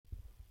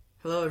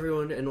Hello,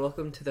 everyone, and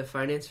welcome to the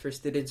Finance for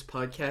Students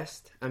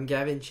podcast. I'm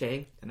Gavin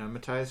Chang. And I'm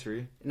Matthias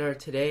Ree. And our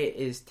today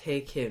is Tae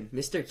Kim.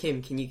 Mr.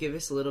 Kim, can you give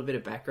us a little bit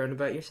of background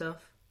about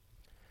yourself?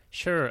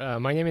 Sure.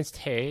 My name is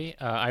Tae.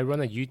 I run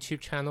a YouTube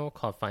channel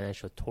called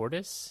Financial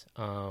Tortoise.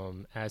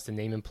 As the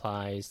name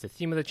implies, the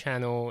theme of the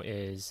channel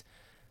is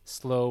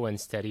slow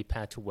and steady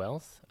path to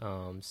wealth.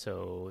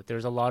 So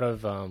there's a lot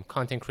of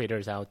content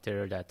creators out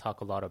there that talk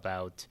a lot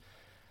about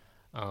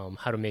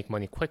how to make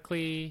money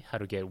quickly, how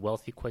to get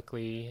wealthy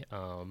quickly.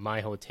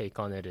 My whole take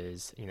on it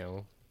is,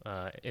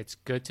 it's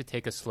good to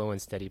take a slow and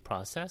steady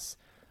process.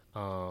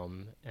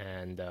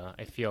 And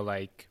I feel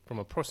like from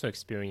a personal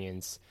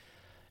experience,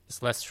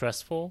 it's less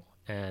stressful,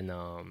 and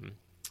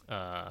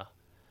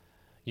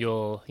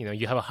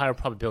you have a higher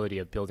probability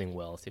of building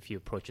wealth if you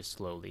approach it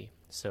slowly.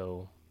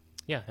 So,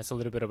 yeah, that's a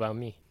little bit about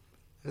me.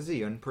 As a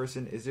young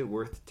person, is it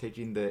worth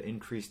taking the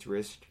increased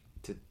risk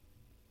to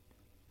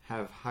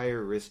have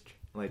higher risk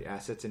like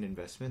assets and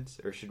investments,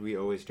 or should we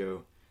always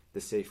go the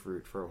safe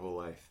route for our whole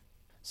life?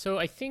 So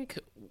I think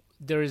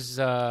there's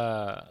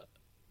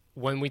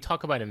when we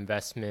talk about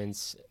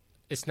investments,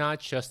 it's not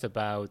just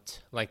about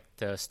like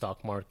the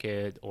stock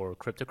market or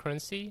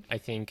cryptocurrency. I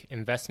think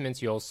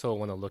investments you also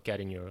want to look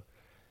at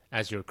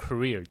as your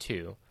career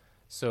too.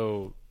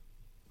 So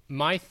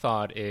my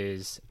thought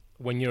is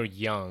when you're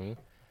young,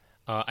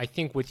 I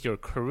think with your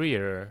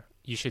career,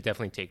 you should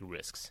definitely take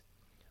risks.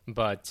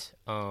 But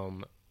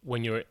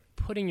when you're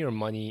putting your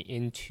money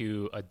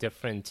into a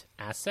different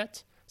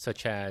asset,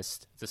 such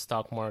as the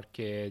stock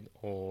market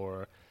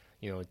or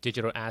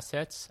digital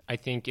assets, I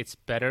think it's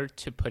better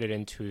to put it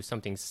into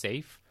something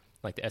safe,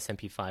 like the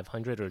S&P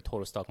 500 or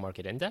total stock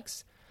market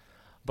index.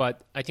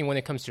 But I think when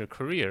it comes to your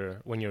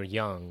career, when you're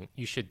young,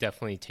 you should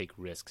definitely take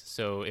risks.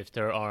 So if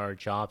there are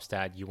jobs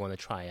that you want to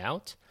try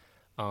out,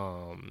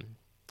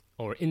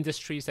 or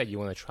industries that you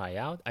want to try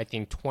out, I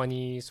think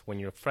 20s, when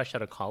you're fresh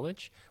out of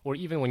college, or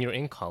even when you're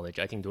in college,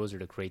 I think those are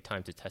the great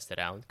time to test it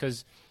out.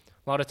 Because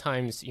a lot of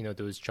times,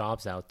 those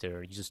jobs out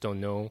there, you just don't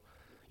know.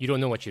 You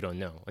don't know what you don't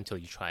know until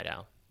you try it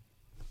out.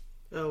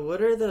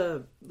 What are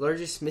the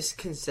largest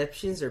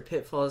misconceptions or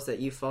pitfalls that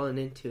you've fallen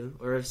into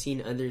or have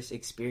seen others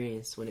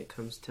experience when it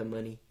comes to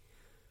money?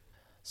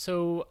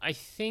 So I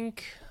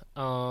think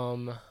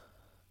from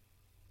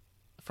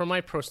my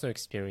personal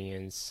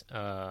experience,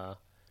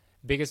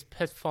 biggest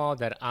pitfall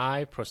that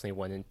I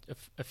personally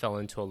fell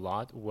into a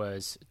lot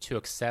was to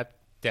accept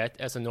debt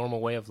as a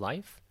normal way of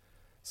life.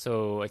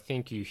 So I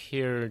think you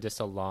hear this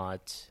a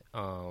lot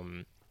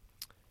in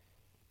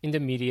the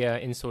media,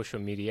 in social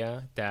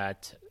media,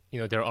 that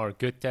there are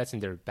good debts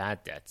and there are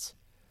bad debts.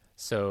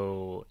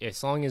 So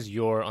as long as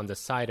you're on the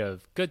side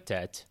of good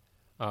debt,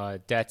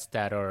 debts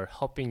that are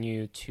helping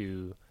you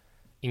to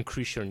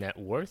increase your net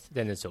worth,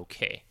 then it's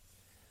okay.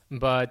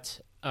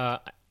 But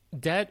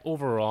debt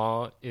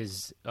overall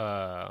is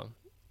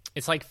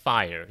it's like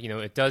fire.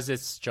 It does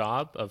its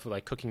job of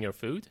like cooking your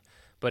food,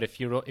 but if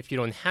you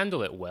don't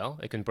handle it well,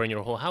 it can burn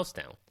your whole house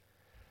down.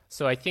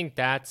 So I think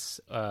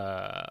that's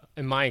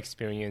in my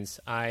experience.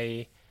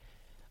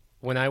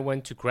 When I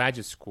went to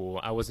graduate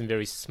school, I wasn't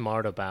very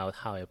smart about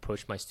how I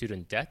approached my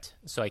student debt.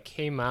 So I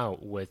came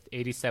out with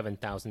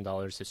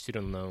 $87,000 of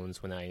student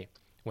loans when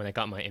I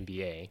got my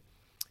MBA,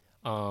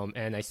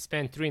 and I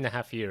spent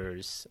 3.5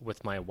 years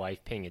with my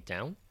wife paying it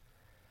down.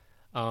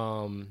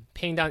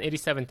 Paying down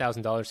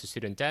 $87,000 to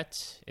student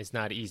debt is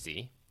not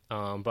easy,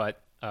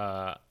 but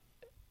I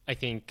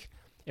think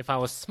if I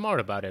was smart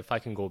about it, if I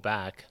can go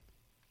back,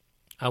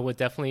 I would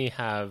definitely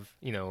have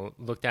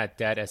looked at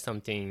debt as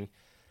something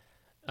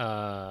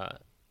not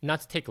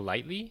to take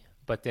lightly,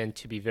 but then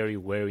to be very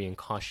wary and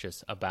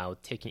cautious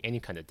about taking any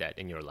kind of debt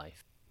in your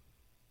life.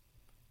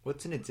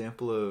 What's an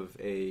example of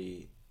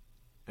a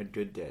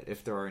good debt,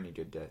 if there are any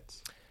good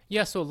debts?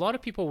 Yeah, so a lot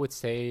of people would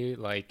say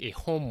like a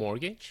home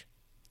mortgage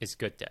is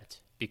good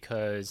debt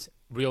because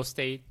real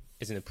estate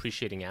is an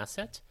appreciating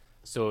asset.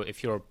 So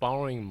if you're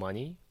borrowing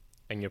money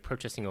and you're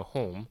purchasing a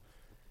home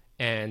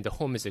and the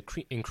home is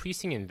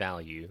increasing in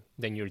value,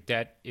 then your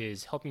debt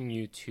is helping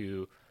you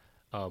to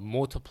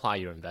multiply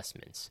your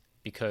investments.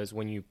 Because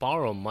when you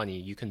borrow money,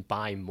 you can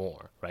buy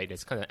more, right?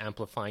 It's kind of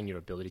amplifying your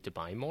ability to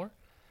buy more.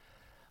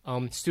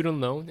 Student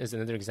loan is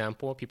another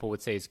example. People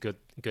would say it's good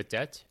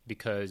debt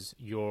because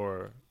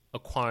you're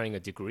acquiring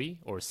a degree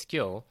or a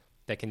skill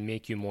that can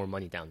make you more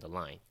money down the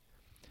line.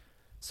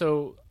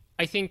 So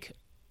I think,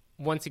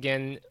 once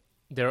again,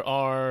 there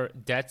are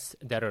debts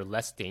that are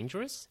less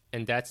dangerous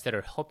and debts that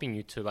are helping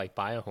you to like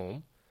buy a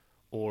home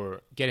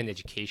or get an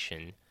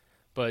education,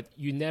 but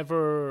you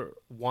never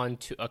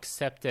want to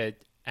accept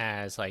it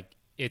as like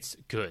it's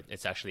good.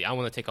 It's actually, I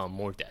want to take on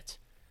more debt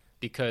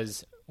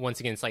because once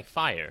again, it's like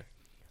fire.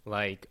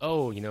 Like,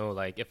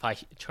 like if I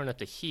turn up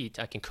the heat,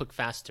 I can cook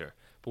faster.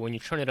 But when you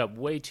turn it up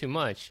way too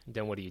much,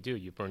 then what do?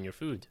 You burn your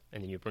food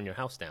and then you burn your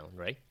house down,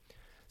 right?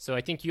 So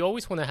I think you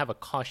always want to have a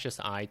cautious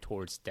eye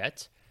towards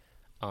debt.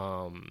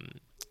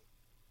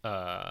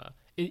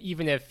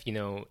 Even if,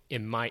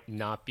 it might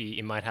not be,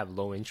 it might have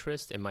low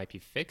interest, it might be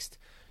fixed.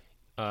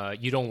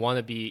 you don't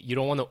want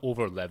to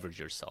over leverage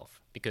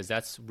yourself, because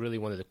that's really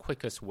one of the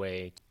quickest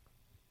way.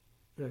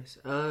 Nice.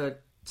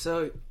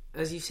 So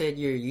as you said,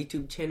 your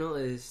YouTube channel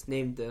is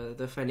named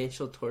the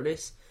Financial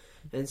Tortoise,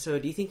 and so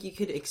do you think you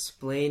could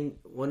explain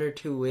one or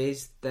two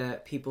ways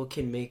that people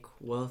can make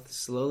wealth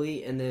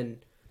slowly, and then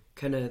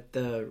kind of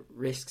the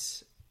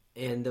risks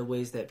and the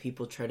ways that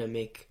people try to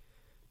make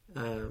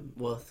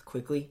wealth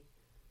quickly?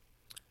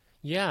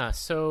 Yeah,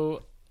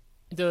 so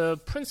the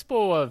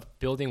principle of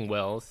building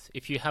wealth,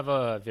 if you have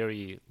a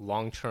very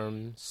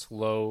long-term,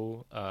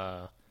 slow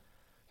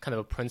kind of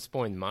a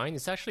principle in mind,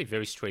 it's actually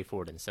very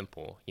straightforward and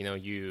simple. You know,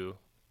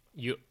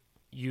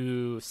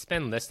 you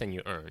spend less than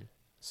you earn.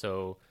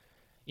 So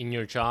in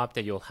your job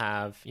that you'll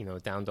have, you know,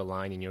 down the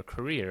line in your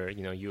career,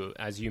 you know, you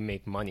as you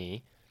make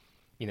money,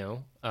 you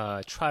know,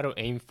 try to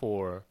aim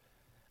for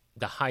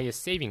the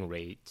highest saving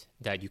rate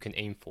that you can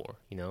aim for,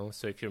 you know.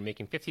 So if you're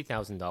making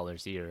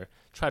 $50,000 a year,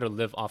 try to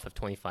live off of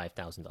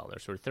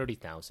 $25,000 or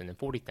 $30,000 and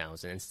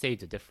 $40,000 and save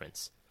the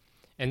difference.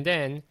 And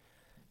then,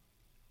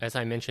 as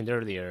I mentioned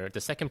earlier,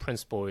 the second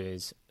principle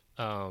is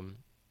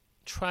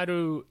try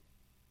to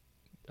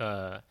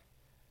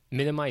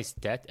minimize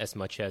debt as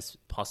much as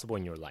possible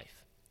in your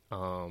life,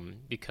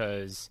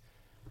 because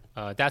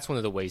that's one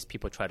of the ways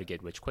people try to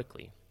get rich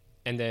quickly.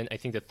 And then I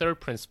think the third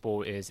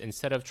principle is,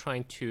 instead of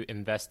trying to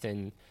invest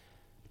in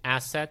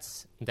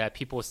assets that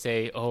people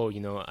say, oh, you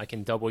know, I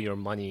can double your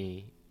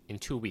money in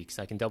 2 weeks,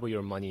 I can double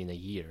your money in a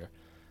year.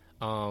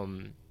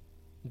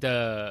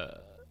 The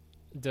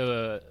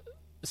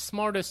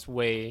smartest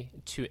way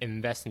to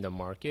invest in the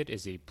market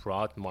is a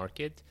broad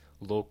market,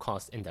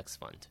 low-cost index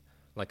fund,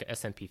 like a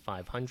S&P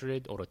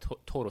 500 or a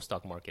total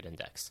stock market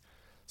index.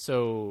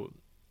 So,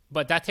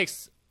 but that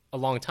takes a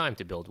long time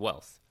to build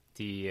wealth.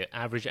 The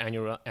average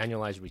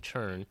annualized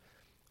return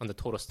on the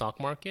total stock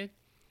market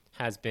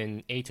has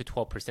been 8 to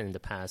 12% in the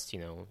past, you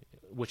know,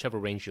 whichever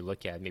range you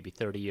look at, maybe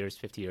 30 years,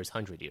 50 years,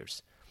 100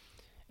 years.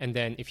 And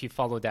then if you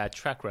follow that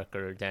track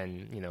record,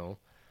 then, you know,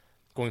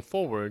 going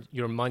forward,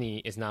 your money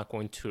is not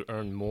going to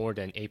earn more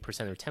than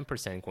 8% or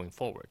 10% going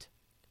forward.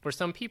 For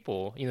some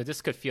people, you know,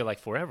 this could feel like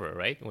forever,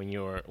 right? When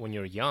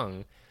you're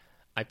young,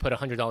 I put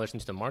 $100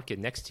 into the market.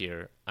 Next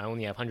year, I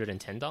only have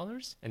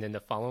 $110, and then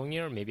the following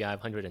year, maybe I have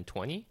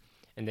 120.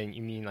 And then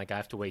you mean like I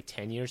have to wait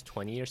 10 years,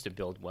 20 years to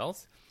build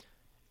wealth?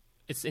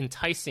 It's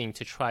enticing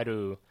to try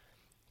to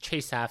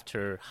chase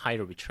after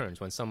higher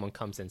returns when someone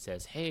comes and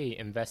says, hey,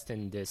 invest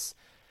in this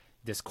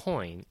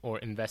coin, or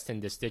invest in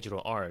this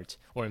digital art,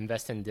 or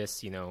invest in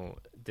this, you know,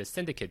 this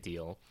syndicate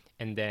deal,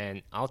 and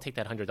then I'll take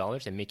that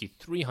 $100 and make you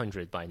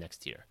 $300 by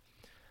next year.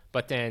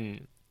 But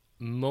then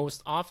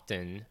most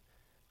often,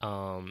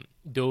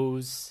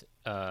 those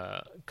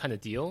kind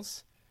of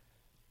deals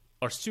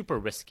are super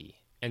risky.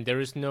 And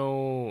there is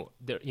no,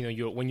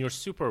 when you're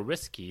super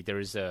risky, there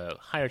is a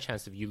higher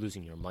chance of you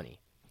losing your money.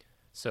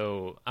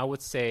 So I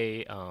would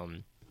say,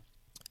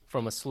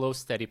 from a slow,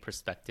 steady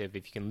perspective,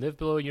 if you can live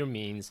below your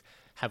means,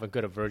 have a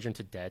good aversion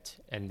to debt,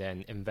 and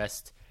then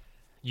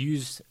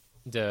use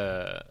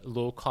the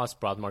low-cost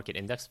broad market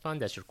index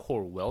fund as your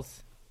core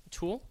wealth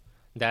tool,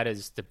 that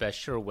is the best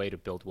sure way to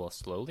build wealth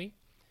slowly.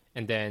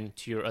 And then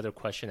to your other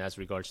question as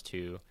regards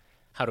to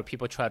how do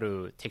people try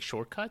to take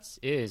shortcuts,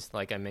 is,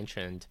 like I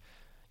mentioned,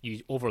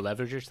 you over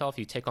leverage yourself,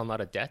 you take on a lot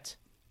of debt,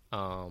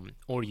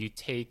 or you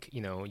take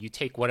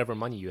whatever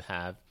money you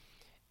have,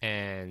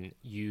 and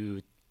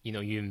you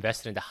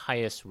invest in the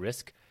highest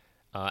risk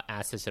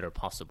assets that are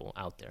possible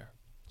out there.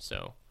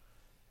 So,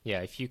 yeah,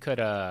 if you could,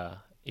 end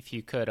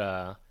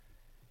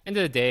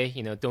of the day,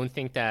 you know, don't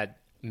think that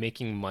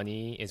making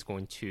money is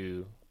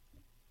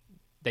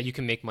that you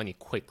can make money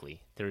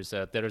quickly. There's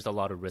a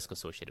lot of risk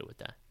associated with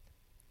that.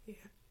 Yeah,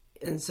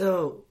 and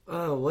so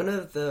one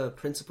of the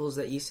principles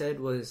that you said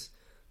was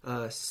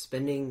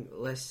spending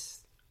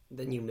less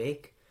than you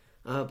make,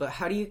 but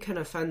how do you kind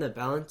of find the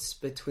balance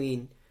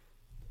between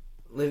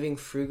living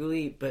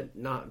frugally but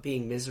not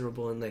being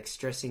miserable and like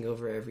stressing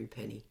over every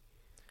penny?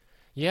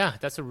 Yeah,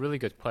 that's a really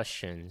good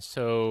question.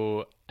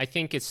 So I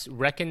think it's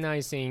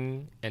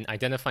recognizing and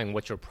identifying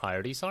what your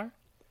priorities are.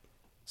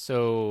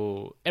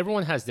 So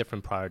everyone has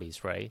different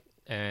priorities, right?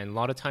 And a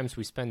lot of times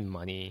we spend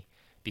money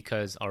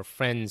because our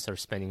friends are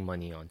spending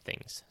money on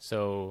things.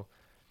 So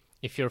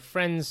if your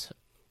friends,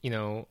 you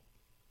know,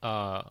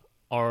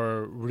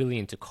 are really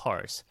into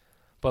cars,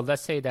 but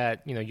let's say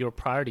that, you know, your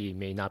priority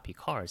may not be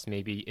cars.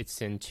 Maybe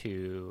it's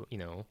into, you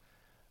know,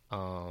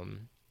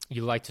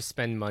 you like to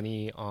spend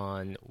money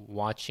on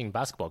watching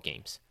basketball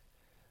games.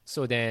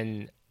 So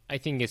then I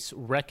think it's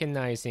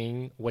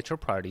recognizing what your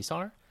priorities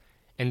are,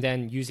 and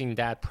then using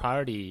that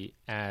priority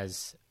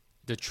as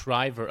the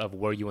driver of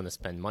where you want to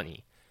spend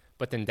money.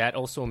 But then that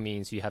also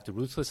means you have to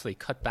ruthlessly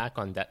cut back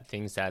on that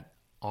things that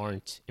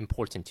aren't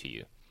important to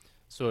you.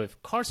 So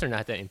if cars are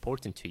not that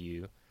important to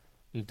you,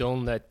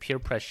 don't let peer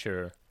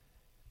pressure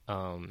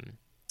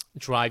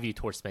drive you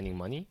towards spending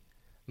money,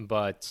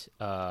 but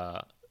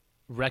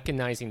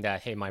recognizing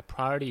that, hey, my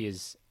priority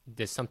is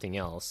there's something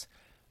else,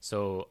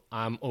 so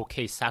I'm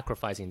okay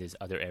sacrificing these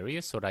other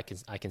areas so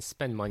that I can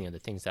spend money on the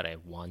things that I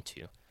want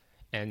to.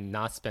 and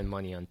not spend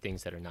money on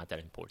things that are not that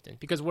important.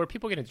 Because where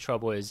people get into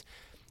trouble is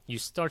you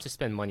start to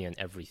spend money on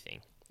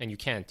everything, and you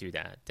can't do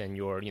that. Then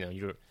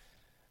you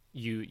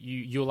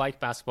like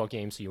basketball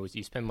games, so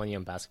you spend money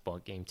on basketball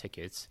game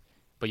tickets,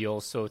 but you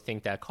also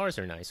think that cars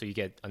are nice, so you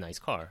get a nice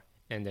car,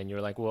 and then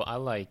you're like, well, I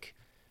like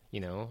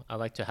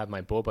to have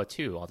my boba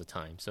too all the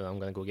time, so I'm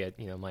gonna go get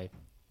my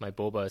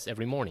bobas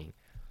every morning.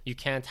 You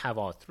can't have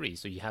all three,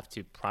 so you have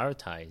to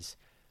prioritize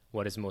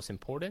what is most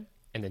important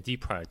and then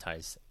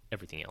deprioritize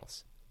everything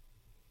else.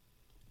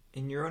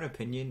 In your own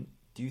opinion,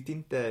 do you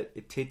think that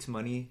it takes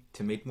money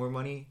to make more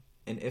money?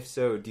 And if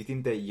so, do you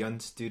think that young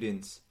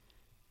students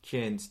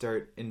can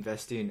start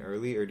investing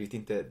early, or do you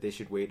think that they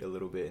should wait a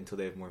little bit until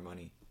they have more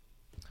money?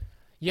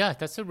 Yeah,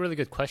 that's a really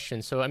good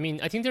question. So, I mean,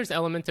 I think there's an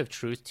element of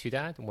truth to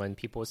that when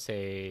people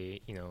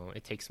say,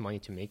 it takes money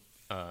to make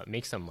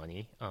some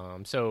money.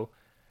 So,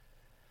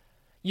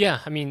 yeah,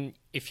 I mean,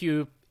 if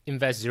you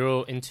invest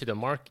 $0 into the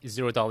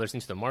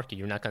market,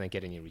 you're not going to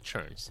get any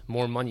returns.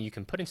 More money you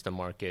can put into the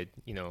market,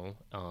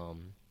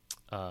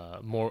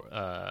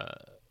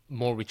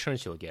 more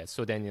returns you'll get.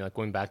 So then,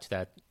 going back to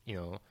that,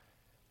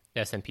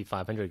 S&P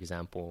 500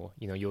 example,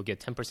 you'll get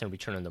 10%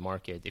 return on the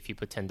market. If you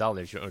put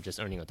 $10, you're just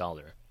earning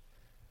 $1.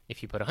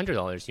 If you put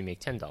 $100, you make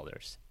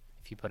 $10.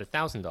 If you put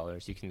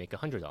 $1,000, you can make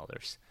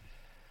 $100.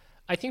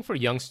 I think for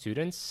young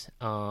students,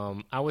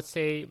 I would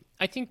say,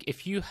 I think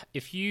if you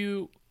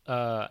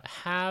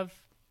have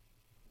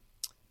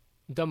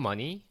the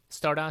money,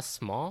 start out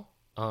small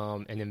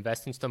and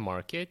invest into the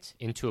market,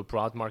 into a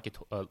broad market,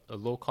 a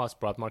low-cost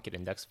broad market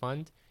index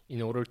fund,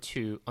 in order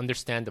to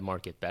understand the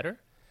market better.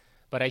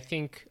 But I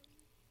think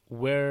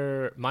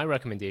where my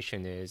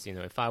recommendation is,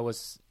 if I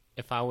was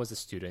a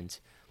student,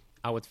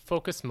 I would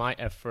focus my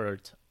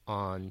effort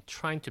on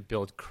trying to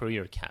build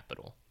career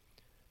capital.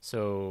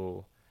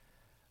 So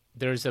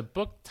there's a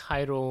book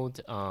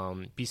titled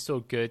 "Be So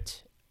Good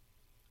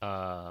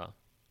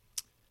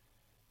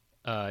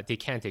They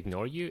Can't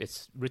Ignore You."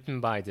 It's written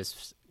by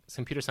this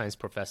computer science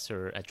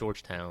professor at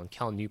Georgetown,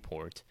 Cal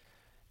Newport,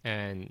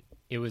 and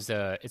it's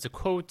a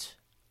quote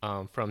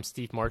from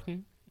Steve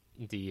Martin,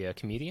 the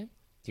comedian.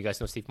 Do you guys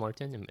know Steve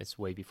Martin? It's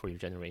way before your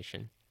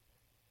generation.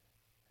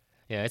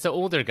 Yeah, it's an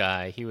older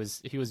guy. He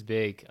was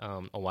big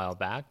a while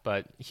back,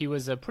 but he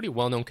was a pretty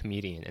well-known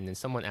comedian. And then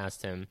someone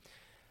asked him,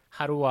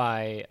 "How do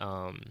I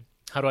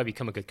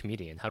become a good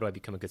comedian? How do I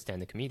become a good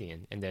stand-up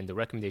comedian?" And then the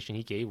recommendation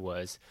he gave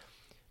was,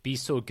 be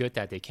so good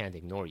that they can't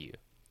ignore you.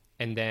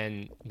 And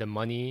then the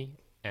money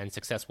and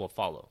success will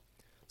follow.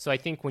 So I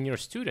think when you're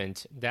a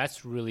student,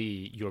 that's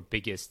really your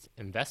biggest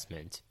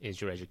investment, is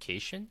your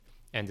education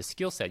and the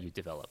skill set you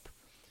develop.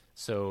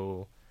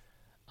 So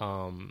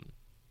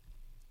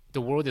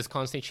the world is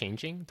constantly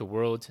changing. The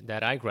world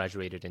that I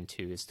graduated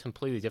into is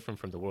completely different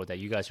from the world that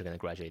you guys are going to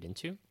graduate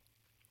into.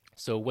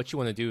 So what you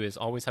want to do is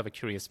always have a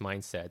curious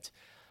mindset,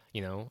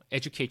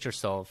 educate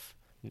yourself,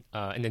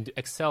 and then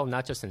excel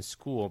not just in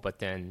school, but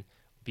then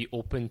be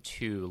open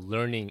to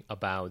learning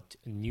about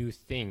new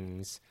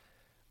things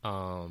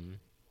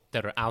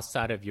that are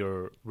outside of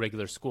your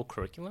regular school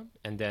curriculum.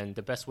 And then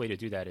the best way to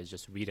do that is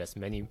just read as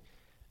many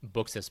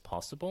books as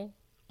possible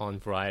on a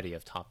variety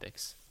of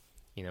topics.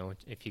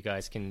 If you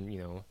guys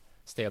can,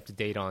 stay up to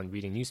date on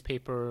reading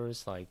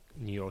newspapers like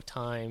New York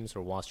Times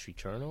or Wall Street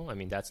Journal, I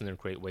mean, that's another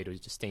great way to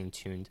just stay in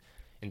tune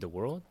in the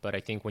world. But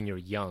I think when you're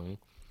young,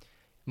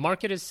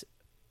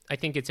 I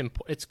think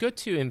it's good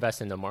to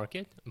invest in the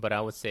market, but I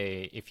would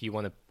say if you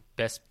want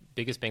the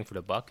biggest bang for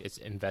the buck, it's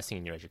investing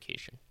in your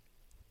education.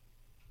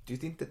 Do you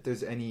think that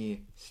there's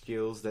any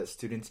skills that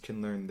students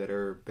can learn that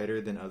are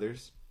better than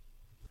others?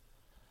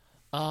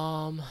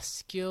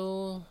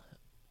 Skill,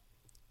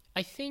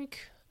 I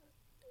think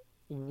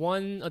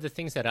one of the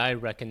things that I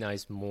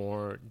recognize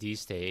more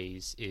these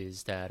days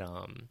is that,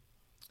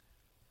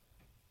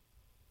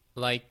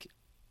 like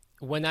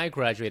when I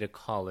graduated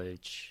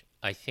college,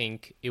 I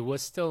think it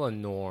was still a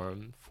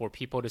norm for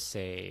people to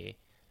say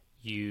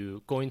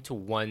you go into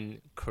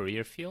one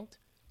career field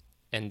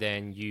and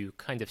then you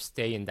kind of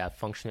stay in that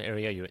functional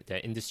area,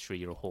 that industry,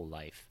 your whole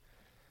life.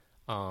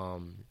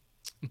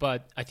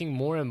 But I think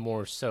more and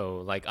more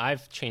so, like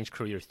I've changed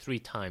career 3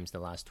 times in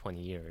the last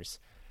 20 years.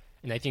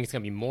 And I think it's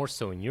going to be more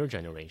so in your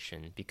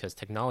generation because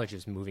technology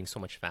is moving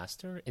so much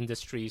faster.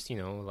 Industries,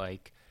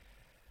 like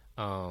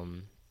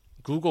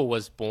Google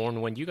was born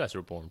when you guys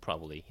were born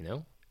probably,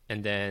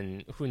 And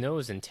then who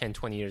knows in 10,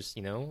 20 years,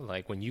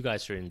 like when you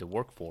guys are in the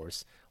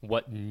workforce,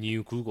 what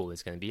new Google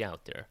is going to be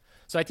out there.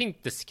 So I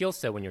think the skill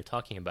set when you're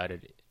talking about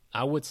it,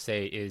 I would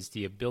say is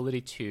the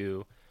ability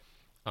to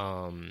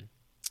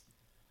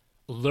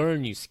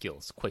learn new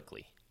skills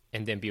quickly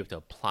and then be able to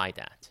apply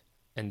that.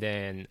 And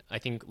then I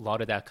think a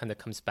lot of that kind of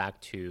comes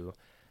back to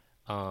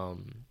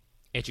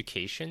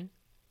education,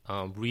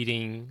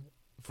 reading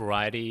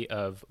variety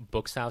of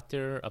books out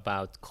there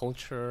about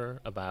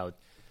culture, about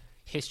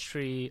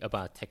history,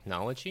 about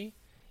technology,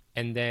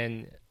 and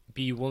then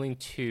be willing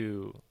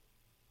to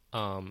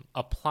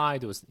apply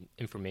those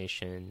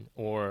information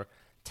or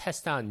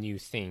test out new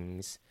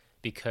things,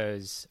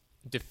 because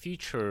the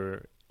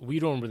future, we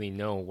don't really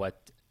know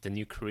what the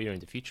new career in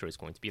the future is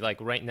going to be. Like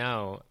right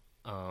now,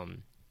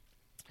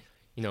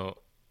 you know,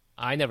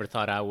 I never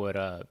thought I would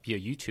be a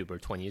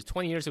YouTuber 20 years.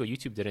 20 years ago,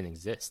 YouTube didn't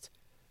exist.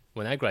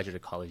 When I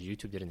graduated college,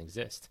 YouTube didn't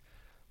exist.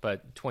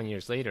 But 20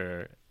 years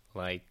later,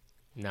 like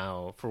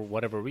now, for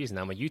whatever reason,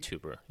 I'm a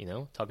YouTuber, you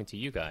know, talking to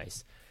you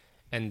guys.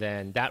 And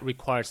then that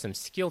requires some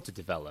skill to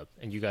develop.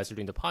 And you guys are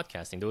doing the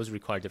podcasting. Those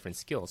require different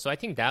skills. So I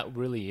think that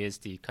really is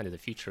the kind of the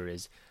future,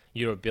 is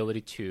your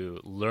ability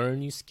to learn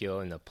new skill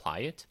and apply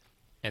it.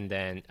 And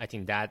then I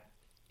think that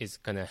is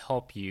going to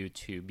help you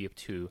to be able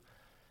to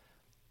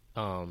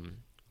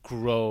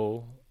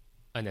grow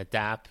and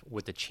adapt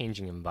with the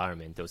changing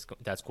environment.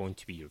 That's going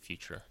to be your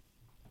future.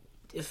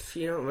 If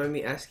you don't mind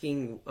me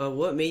asking,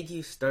 what made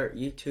you start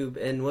YouTube,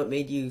 and what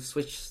made you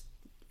switch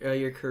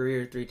your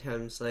career 3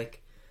 times?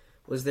 Like,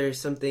 was there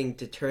something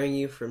deterring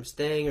you from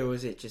staying, or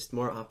was it just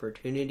more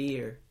opportunity,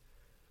 or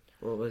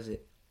what was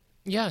it?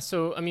 Yeah,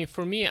 so I mean,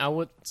 for me, I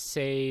would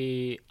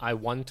say I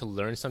wanted to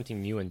learn something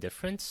new and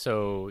different.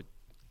 So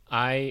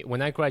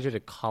when I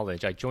graduated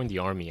college, I joined the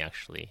Army,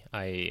 actually.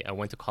 I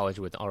went to college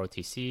with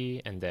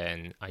ROTC, and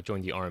then I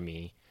joined the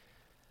Army.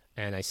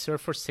 And I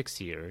served for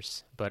 6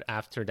 years, but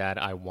after that,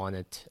 I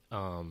wanted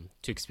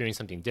to experience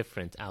something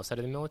different outside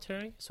of the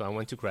military. So I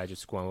went to graduate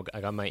school.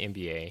 I got my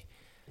MBA,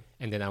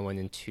 and then I went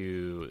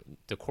into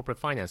the corporate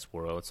finance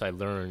world. So I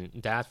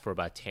learned that for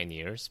about 10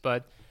 years.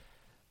 But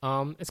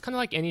it's kind of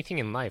like anything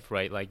in life,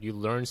 right? Like you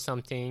learn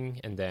something,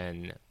 and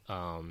then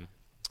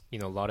you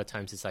know, a lot of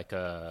times it's like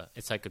a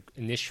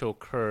initial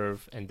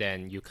curve, and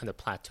then you kind of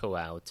plateau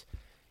out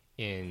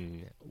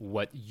in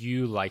what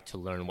you like to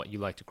learn, what you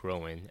like to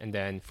grow in. And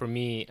then for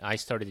me, I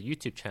started a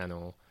YouTube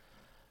channel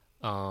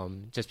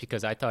just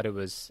because I thought it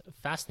was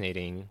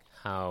fascinating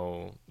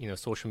how, you know,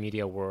 social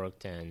media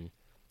worked and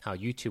how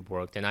YouTube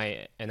worked. And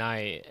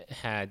I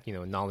had, you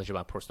know, knowledge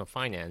about personal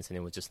finance, and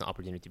it was just an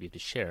opportunity to be able to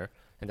share.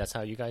 And that's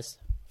how you guys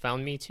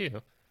found me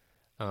too.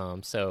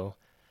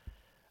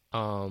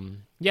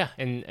 Yeah,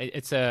 and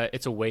it's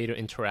a way to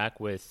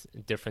interact with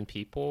different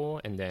people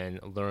and then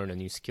learn a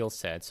new skill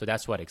set. So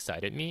that's what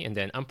excited me. And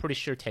then I'm pretty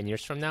sure 10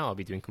 years from now, I'll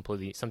be doing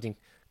something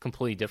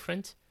completely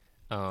different.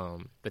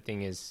 The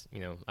thing is,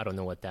 you know, I don't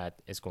know what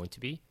that is going to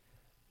be.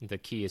 The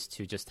key is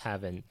to just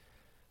have an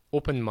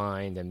open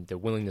mind and the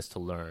willingness to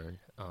learn.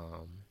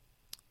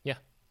 Yeah.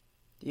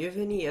 Do you have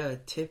any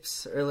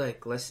tips or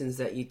like lessons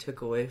that you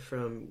took away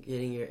from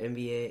getting your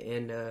MBA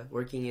and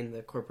working in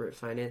the corporate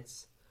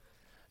finance?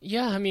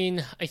 Yeah, I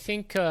mean, I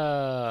think, you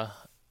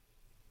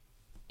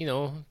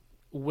know,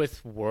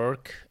 with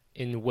work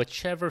in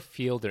whichever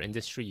field or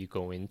industry you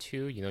go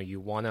into, you know,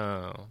 you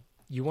wanna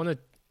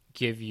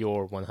give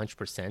your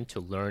 100% to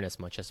learn as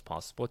much as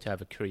possible, to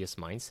have a curious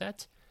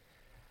mindset.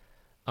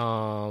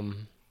 I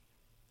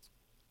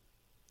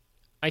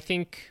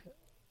think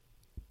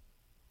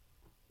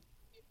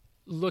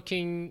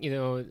looking, you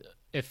know,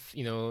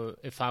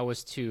 if I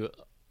was to,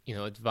 you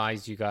know,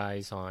 advise you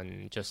guys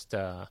on just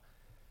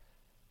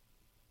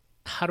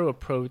how to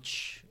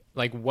approach,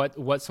 like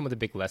what some of the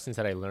big lessons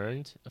that I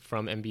learned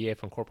from MBA,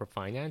 from corporate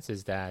finance,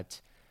 is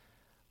that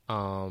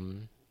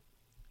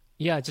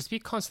just be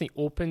constantly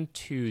open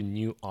to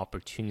new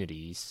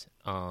opportunities,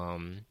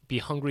 be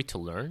hungry to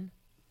learn.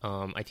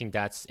 I think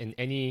that's in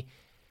any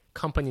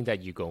company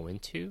that you go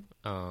into.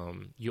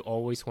 You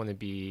always want to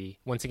be,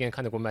 once again,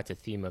 kind of going back to the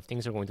theme of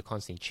things are going to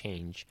constantly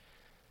change.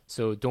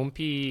 So don't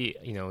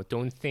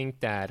think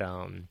that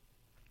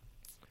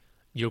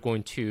you're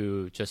going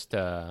to just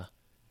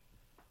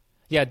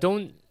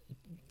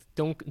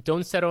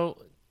don't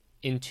settle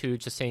into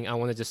just saying, I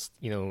want to just,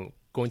 you know,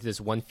 go into this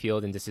one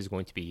field and this is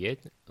going to be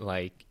it.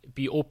 Like,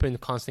 be open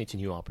constantly to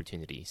new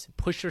opportunities.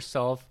 Push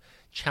yourself,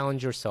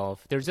 challenge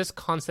yourself. There's this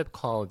concept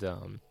called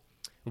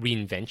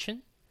reinvention.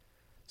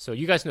 So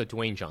you guys know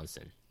Dwayne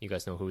Johnson. You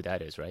guys know who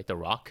that is, right? The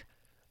Rock,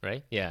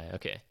 right? Yeah,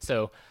 okay.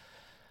 So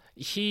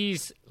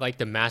he's like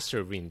the master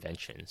of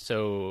reinvention.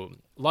 So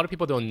a lot of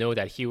people don't know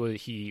that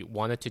he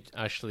wanted to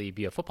actually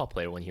be a football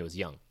player when he was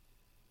young.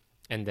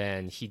 And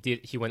then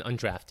he went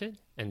undrafted,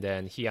 and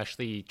then he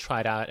actually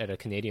tried out at a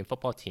Canadian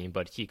football team,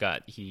 but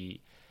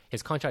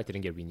his contract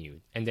didn't get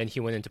renewed. And then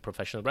he went into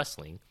professional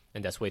wrestling,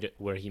 and that's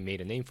where he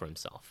made a name for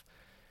himself.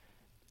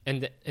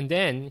 And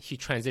then he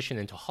transitioned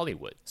into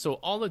Hollywood. So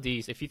all of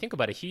these, if you think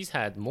about it, he's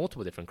had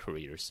multiple different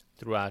careers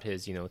throughout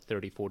his, you know,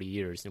 30, 40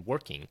 years in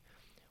working,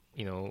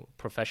 you know,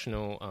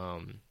 professional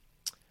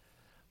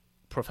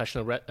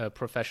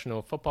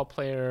football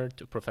player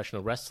to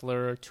professional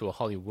wrestler to a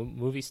Hollywood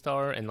movie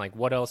star. And like,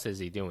 what else is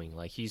he doing?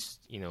 Like, he's,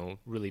 you know,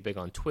 really big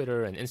on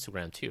Twitter and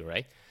Instagram too,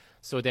 right?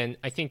 So then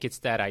I think it's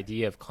that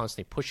idea of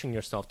constantly pushing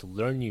yourself to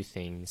learn new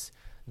things.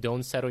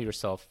 Don't settle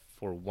yourself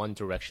for one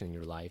direction in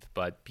your life,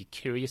 but be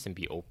curious and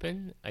be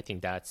open. I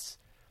think that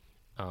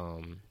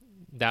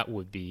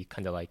would be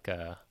kind of like,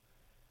 I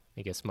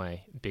guess,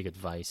 my big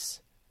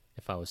advice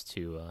if I was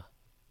to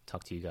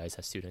talk to you guys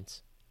as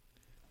students.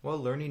 While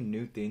learning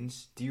new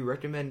things, do you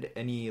recommend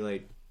any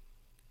like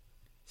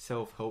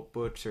self-help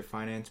books or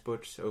finance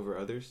books over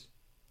others?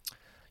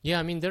 Yeah,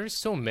 I mean, there's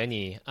so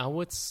many. I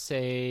would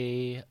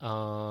say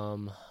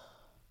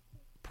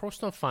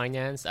personal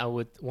finance,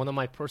 one of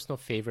my personal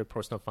favorite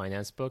personal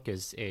finance book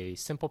is A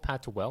Simple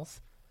Path to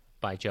Wealth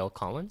by Jill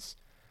Collins.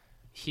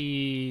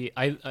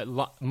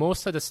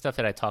 Most of the stuff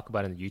that I talk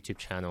about in the YouTube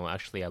channel,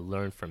 actually, I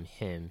learned from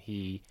him.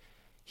 He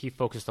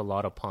focused a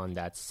lot upon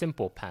that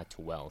simple path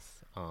to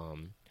wealth.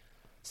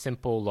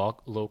 Simple,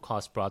 low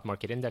cost broad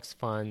market index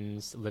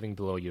funds, living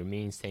below your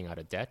means, staying out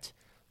of debt.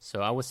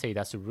 So I would say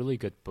that's a really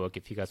good book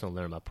if you guys want to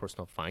learn about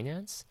personal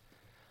finance.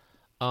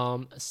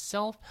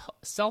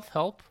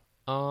 Self-help.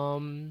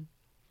 You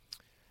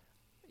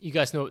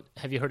guys know,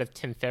 have you heard of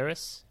Tim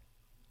Ferriss?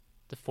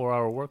 The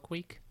 4-Hour Work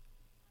Week?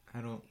 I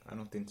don't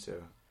think so.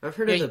 I've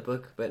heard of the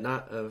book, but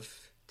not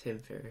of Tim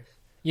Ferriss.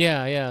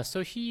 Yeah.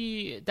 So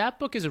that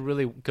book is a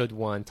really good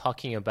one,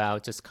 talking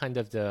about just kind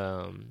of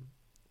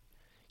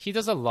he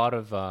does a lot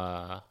of,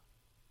 I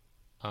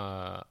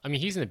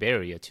mean, he's in the Bay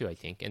Area too, I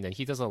think. And then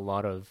he does a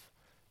lot of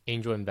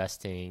angel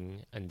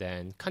investing and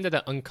then kind of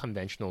the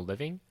unconventional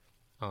living,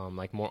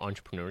 like more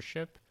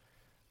entrepreneurship.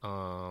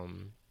 I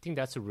think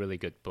that's a really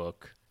good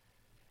book.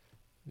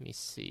 Let me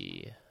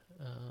see.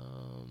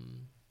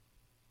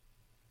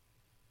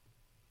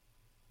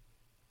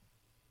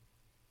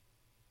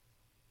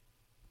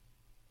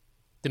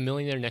 The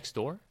Millionaire Next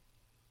Door.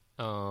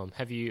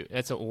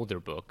 That's an older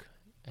book.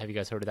 Have you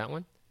guys heard of that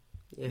one?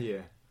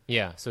 Yeah.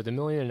 Yeah, so The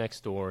Millionaire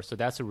Next Door. So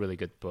that's a really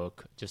good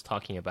book, just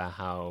talking about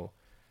how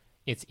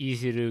it's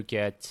easy to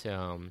get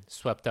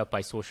swept up by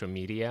social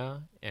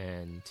media,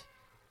 and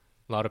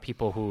a lot of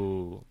people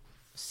who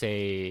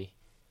say,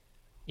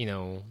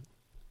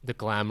 the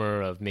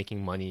glamour of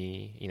making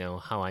money,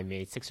 how I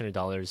made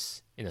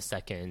 $600 in a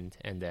second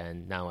and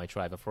then now I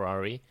drive a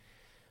Ferrari,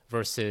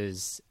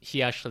 versus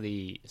he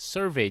actually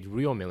surveyed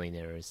real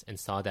millionaires and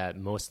saw that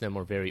most of them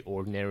are very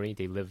ordinary.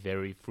 They live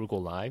very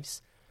frugal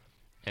lives,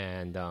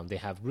 and they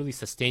have really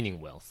sustaining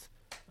wealth.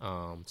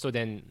 So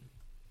then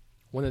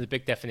one of the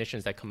big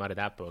definitions that come out of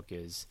that book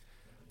is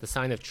the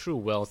sign of true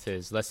wealth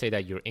is, let's say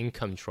that your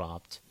income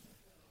dropped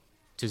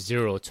to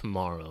zero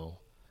tomorrow.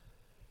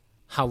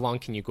 How long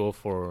can you go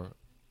for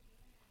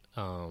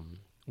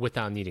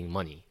without needing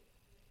money?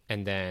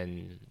 And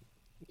then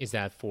is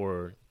that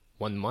for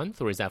 1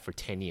 month or is that for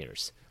 10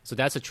 years? So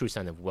that's a true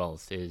sign of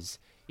wealth, is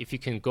if you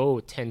can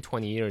go 10,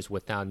 20 years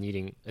without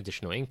needing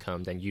additional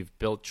income, then you've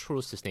built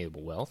true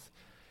sustainable wealth.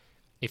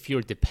 If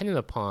you're dependent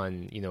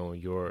upon,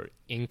 your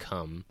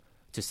income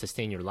to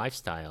sustain your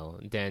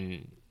lifestyle,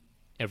 then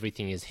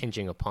everything is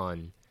hinging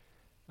upon,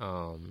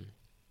 you're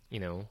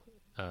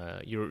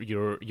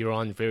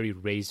on very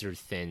razor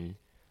thin,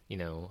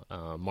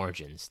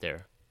 margins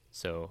there.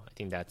 So I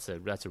think that's a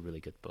really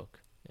good book.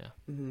 Yeah.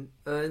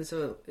 Mm-hmm. And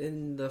so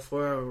in the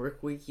 4-Hour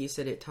Work Week, you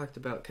said it talked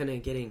about kind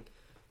of getting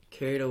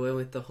carried away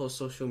with the whole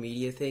social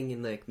media thing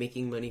and like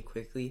making money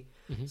quickly.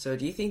 Mm-hmm. So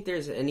do you think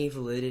there's any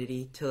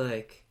validity to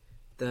like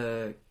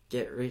the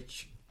get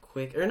rich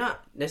quick, or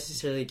not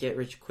necessarily get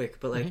rich quick,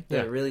 but like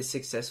the really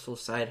successful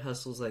side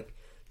hustles like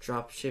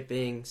drop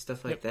shipping,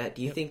 stuff like that?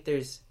 Do you think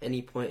there's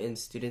any point in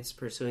students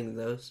pursuing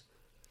those?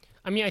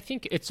 I mean, I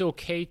think it's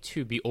okay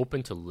to be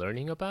open to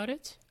learning about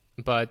it,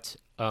 but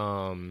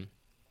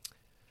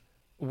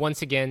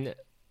once again,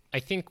 I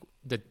think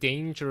the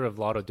danger of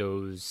a lot of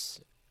those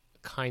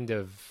kind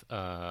of,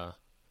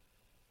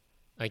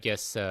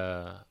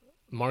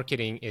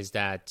 marketing is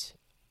that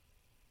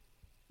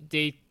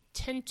they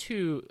tend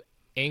to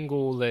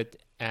angle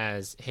it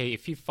as, hey,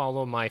 if you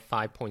follow my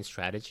 5-point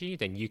strategy,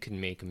 then you can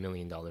make $1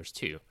 million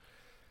too.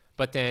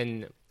 But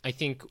then I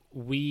think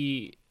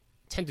we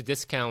tend to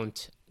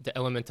discount the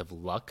element of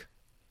luck.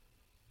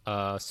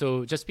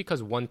 So just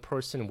because one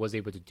person was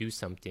able to do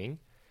something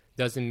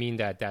doesn't mean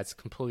that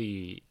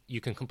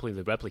you can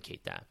completely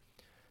replicate that,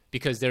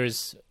 because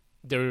there's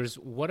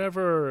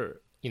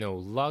whatever,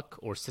 luck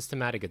or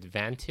systematic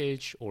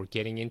advantage or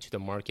getting into the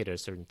market at a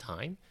certain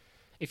time.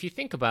 If you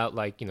think about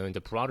in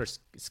the broader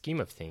scheme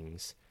of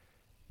things,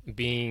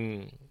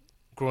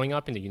 growing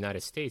up in the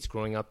United States,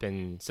 growing up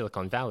in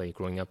Silicon Valley,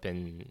 growing up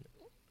in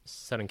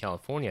Southern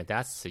California,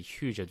 that's a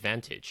huge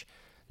advantage.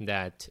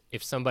 That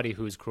if somebody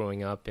who's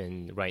growing up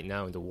right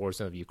now in the war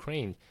zone of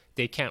Ukraine,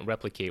 they can't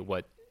replicate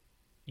what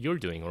you're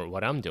doing or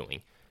what I'm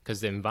doing, because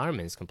the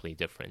environment is completely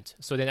different.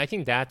 So then I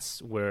think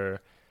that's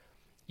where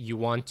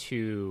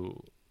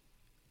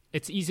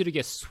it's easy to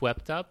get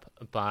swept up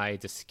by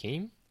the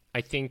scheme.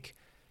 I think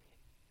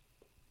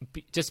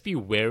just be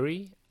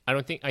wary. I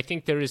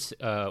think there is,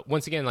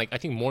 once again, I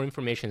think more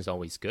information is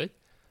always good,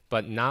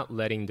 but not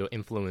letting the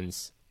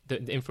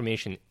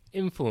information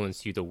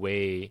influence you the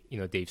way,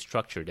 they've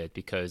structured it,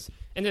 because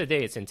end of the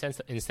day, it's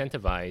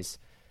incentivized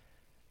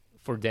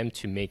for them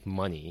to make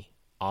money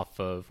off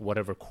of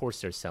whatever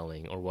course they're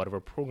selling or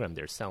whatever program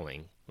they're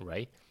selling,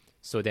 right?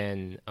 So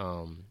then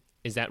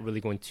is that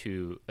really going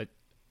to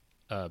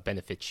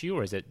benefit you,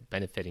 or is it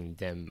benefiting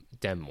them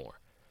more?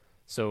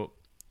 So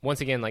once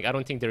again, I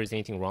don't think there is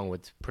anything wrong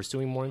with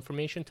pursuing more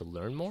information to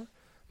learn more,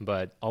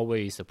 but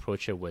always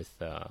approach it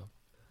with...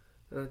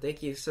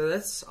 thank you. So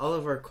that's all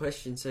of our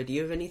questions. So do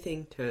you have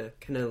anything to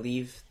kind of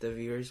leave the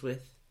viewers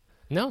with?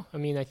 No, I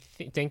mean, I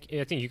think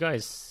you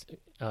guys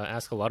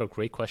ask a lot of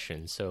great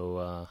questions.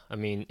 So, I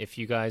mean, if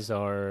you guys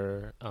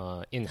are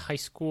in high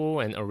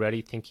school and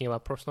already thinking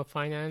about personal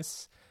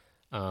finance,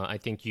 I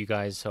think you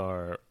guys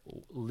are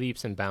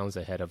leaps and bounds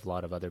ahead of a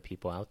lot of other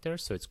people out there.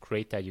 So it's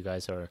great that you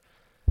guys are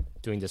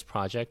doing this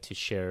project to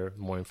share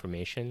more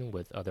information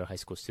with other high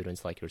school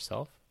students like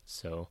yourself.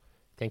 So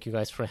thank you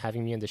guys for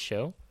having me on the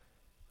show.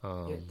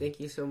 Yeah, thank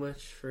you so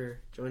much for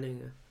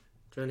joining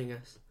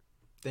us.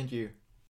 Thank you.